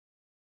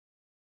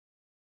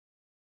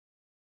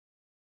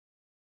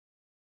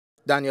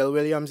Daniel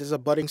Williams is a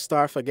budding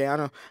star for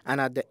Guyana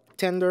and at the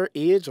tender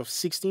age of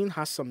 16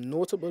 has some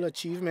notable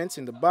achievements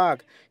in the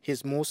bag.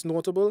 His most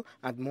notable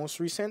and most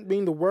recent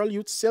being the World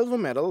Youth Silver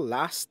Medal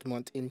last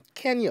month in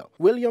Kenya.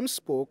 Williams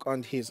spoke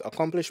on his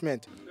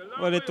accomplishment.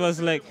 Well, it was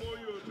like,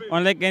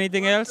 unlike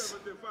anything else,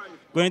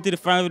 going to the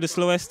final with the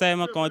slowest time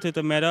and coming to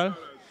the medal.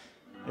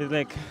 It's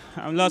like,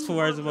 I'm lost for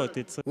words about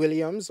it. So.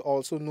 Williams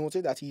also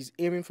noted that he's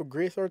aiming for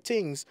greater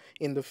things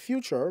in the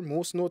future,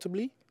 most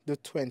notably the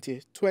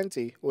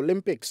 2020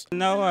 Olympics.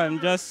 Now I'm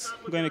just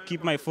going to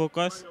keep my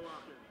focus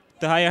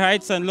to higher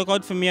heights and look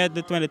out for me at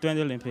the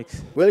 2020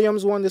 Olympics.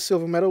 Williams won the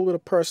silver medal with a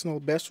personal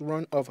best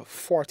run of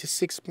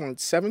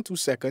 46.72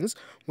 seconds,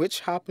 which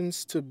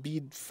happens to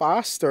be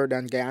faster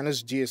than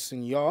Guyana's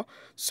Jason Yaw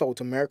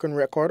South American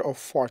record of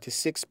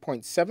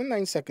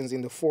 46.79 seconds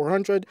in the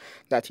 400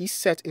 that he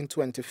set in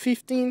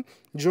 2015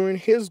 during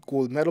his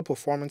gold medal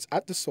performance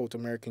at the South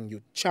American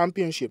Youth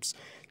Championships.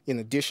 In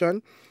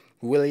addition,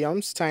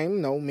 Williams' time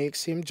now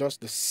makes him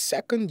just the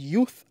second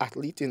youth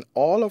athlete in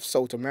all of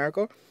South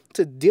America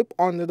to dip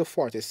under the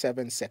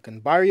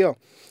 47-second barrier,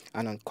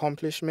 an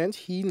accomplishment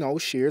he now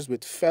shares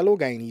with fellow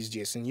Guyanese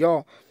Jason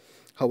Yaw.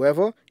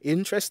 However,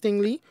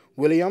 interestingly,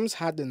 Williams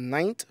had the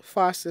 9th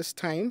fastest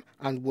time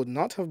and would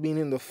not have been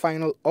in the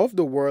final of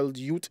the World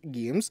Youth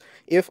Games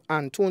if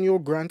Antonio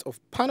Grant of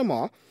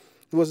Panama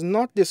was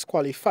not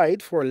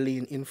disqualified for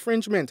lane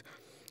infringement.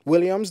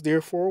 Williams,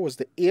 therefore, was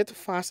the 8th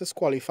fastest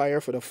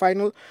qualifier for the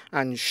final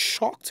and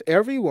shocked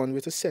everyone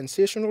with a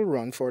sensational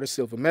run for the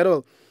silver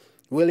medal.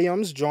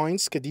 Williams joined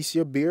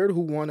Skadisha Beard,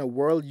 who won a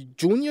World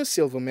Junior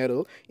Silver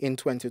Medal in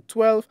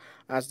 2012,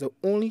 as the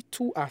only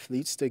two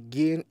athletes to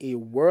gain a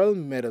world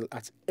medal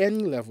at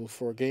any level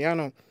for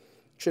Guyana.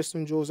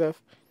 Tristan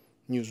Joseph,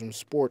 Newsroom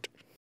Sport.